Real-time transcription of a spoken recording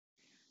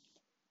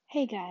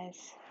Hey guys,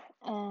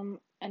 I know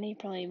you're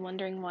probably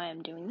wondering why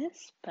I'm doing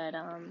this, but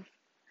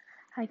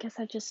I guess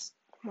I just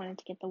wanted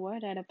to get the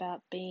word out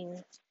about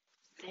being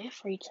there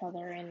for each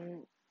other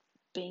and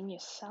being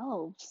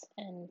yourselves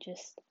and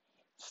just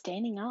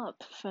standing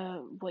up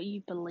for what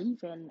you believe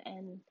in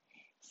and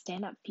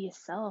stand up for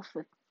yourself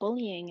with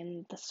bullying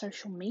and the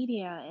social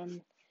media,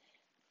 and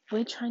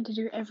we're trying to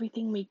do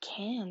everything we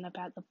can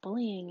about the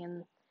bullying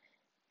and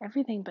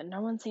everything, but no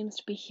one seems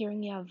to be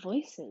hearing our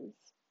voices.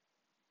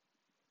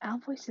 Our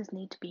voices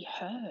need to be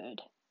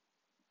heard.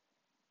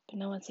 But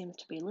no one seems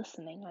to be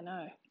listening, I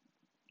know.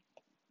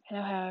 I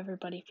know how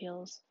everybody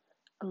feels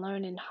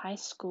alone in high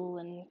school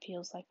and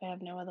feels like they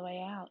have no other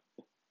way out.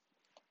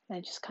 They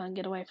just can't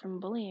get away from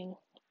bullying.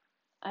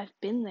 I've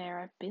been there,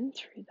 I've been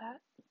through that.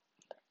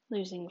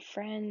 Losing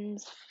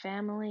friends,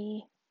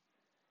 family.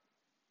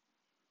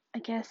 I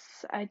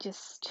guess I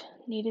just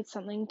needed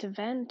something to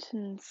vent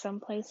and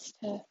some place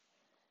to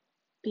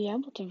be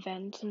able to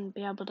vent and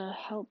be able to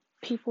help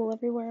people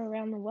everywhere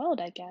around the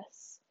world, I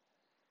guess.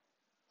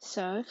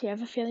 So if you're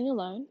ever feeling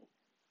alone,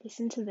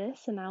 listen to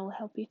this and I will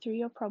help you through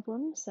your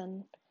problems,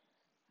 and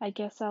I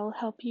guess I'll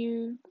help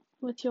you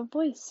with your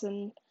voice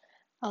and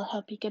I'll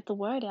help you get the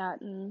word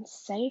out and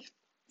save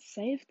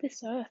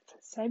this earth,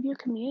 save your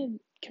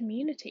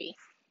community.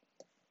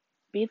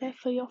 Be there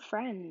for your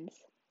friends.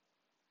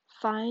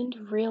 Find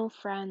real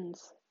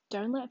friends.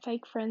 Don't let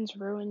fake friends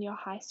ruin your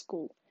high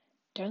school.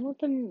 Don't let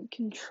them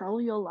control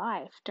your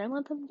life. Don't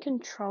let them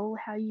control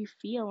how you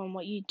feel and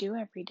what you do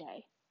every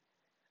day.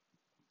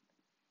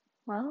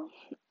 Well,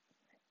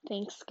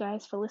 thanks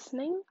guys for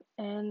listening,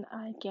 and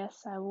I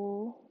guess I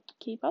will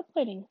keep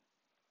uploading.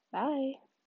 Bye.